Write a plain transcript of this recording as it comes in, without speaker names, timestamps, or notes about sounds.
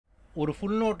ஒரு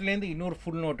ஃபுல் நோட்லேருந்து இன்னொரு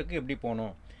ஃபுல் நோட்டுக்கு எப்படி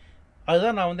போகணும்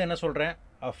அதுதான் நான் வந்து என்ன சொல்கிறேன்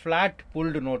ஃப்ளாட்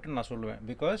புல்டு நோட்டுன்னு நான் சொல்லுவேன்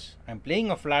because I am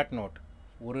playing a flat note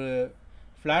ஒரு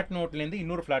ஃப்ளாட் நோட்லேருந்து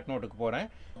இன்னொரு ஃப்ளாட் நோட்டுக்கு போகிறேன்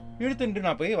இழுத்துட்டு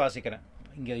நான் போய் வாசிக்கிறேன்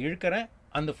இங்கே இழுக்கிறேன்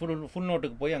அந்த ஃபுல்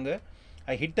நோட்டுக்கு போய் அங்கே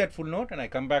ஐ hit that full note and I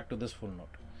come back to this full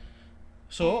note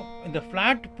so இந்த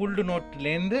flat pulled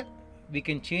நோட்லேருந்து we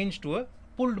can change to a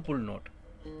pulled pull note.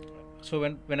 So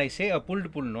when I say a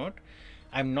pulled pull note,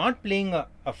 I'm not playing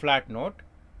a flat note.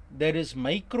 There is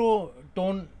micro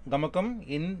tone gamakam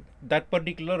in that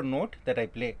particular note that I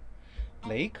play.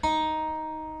 Like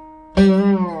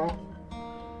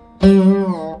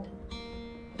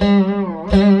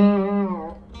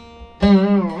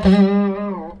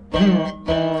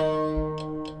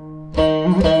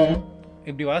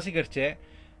இப்படி வாசிக்கிறச்சே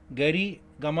கரி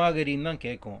கமாகரின்னு தான்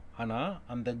கேட்கும் ஆனால்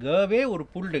அந்த கவே ஒரு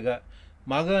pulled க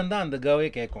மகன் தான் அந்த கவே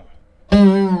கேட்கும்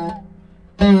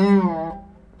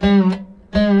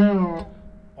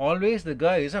ஆல்வேஸ் த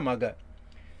க இஸ் அ மக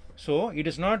ஸோ இட்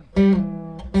இஸ் நாட்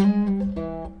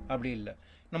அப்படி இல்லை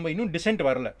நம்ம இன்னும் டிசென்ட்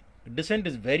வரல dissent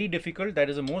is very difficult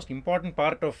that is the most important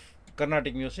part of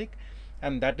Carnatic music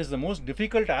and that is the most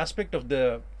difficult aspect of the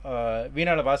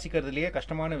வீணாவில் வாசிக்கிறதுலேயே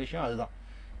கஷ்டமான விஷயம் அதுதான்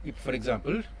இப்போ ஃபார்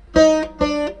எக்ஸாம்பிள்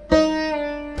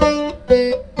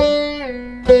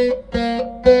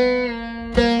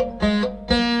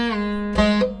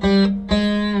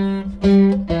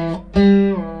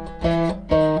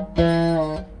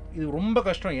இது ரொம்ப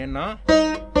கஷ்டம் ஏன்னா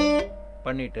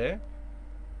பண்ணிட்டு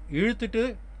இழுத்துட்டு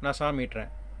நான் சாமிட்டுறேன்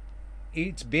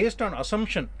இட்ஸ் பேஸ்ட் ஆன்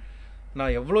அசம்ஷன்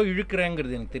நான் எவ்வளோ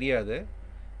இழுக்கிறேங்கிறது எனக்கு தெரியாது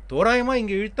தோராயமாக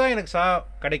இங்கே இழுத்தா எனக்கு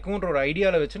கிடைக்கும்ன்ற ஒரு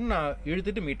ஐடியாவில் வச்சுன்னு நான்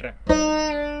இழுத்துட்டு மீட்டுறேன்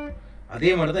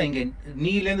அதே மாதிரி தான் இங்கே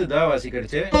நீலேருந்து தா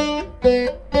வாசிக்கிடுச்சு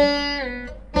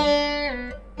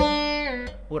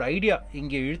ஒரு ஐடியா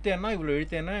இங்கே இழுத்தேன்னா இவ்வளோ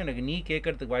இழுத்தேன்னா எனக்கு நீ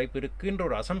கேட்கறதுக்கு வாய்ப்பு இருக்குன்ற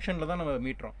ஒரு அசம்ஷனில் தான் நம்ம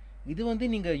மீட்டுறோம் இது வந்து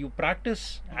நீங்கள் you practice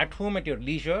at home at your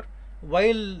leisure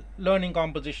while learning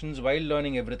compositions while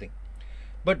learning every thing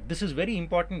but this is very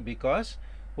important because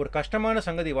ஒரு கஷ்டமான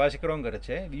சங்கதி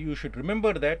வாசிக்கிறோங்கிறச்சே you should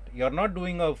remember that you are not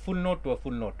doing a full note to a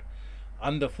full note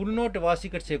அந்த full note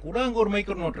வாசிக்கிறச்சே கூட அங்கே ஒரு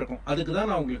micro note இருக்கும் அதுக்கு தான்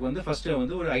நான் உங்களுக்கு வந்து ஃபர்ஸ்ட்டு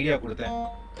வந்து ஒரு ஐடியா கொடுத்தேன்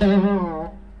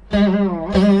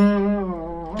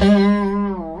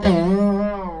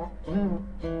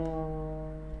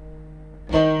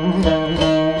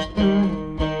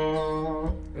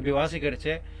இப்படி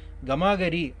வாசிக்கிறச்சே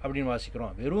கமாகரி அப்படின்னு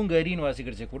வாசிக்கிறோம் வெறும் கரின்னு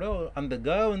வாசிக்கிறச்சே கூட அந்த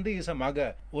க வந்து இஸ் அ மக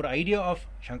ஒரு ஐடியா ஆஃப்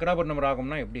சங்கராபரணம்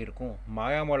ராகம்னா எப்படி இருக்கும்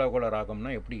மாயாமலகோள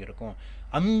ராகம்னா எப்படி இருக்கும்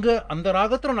அங்கே அந்த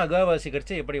ராகத்தில் நான் க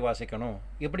வாசிக்கிறச்சே எப்படி வாசிக்கணும்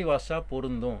எப்படி வாசிச்சா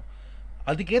பொருந்தும்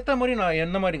அதுக்கேற்ற மாதிரி நான்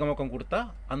என்ன மாதிரி கமக்கம் கொடுத்தா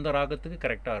அந்த ராகத்துக்கு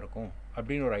கரெக்டாக இருக்கும்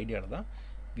அப்படின்னு ஒரு ஐடியாவில் தான்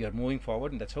we are moving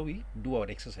forward and that's how we do our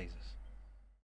exercises.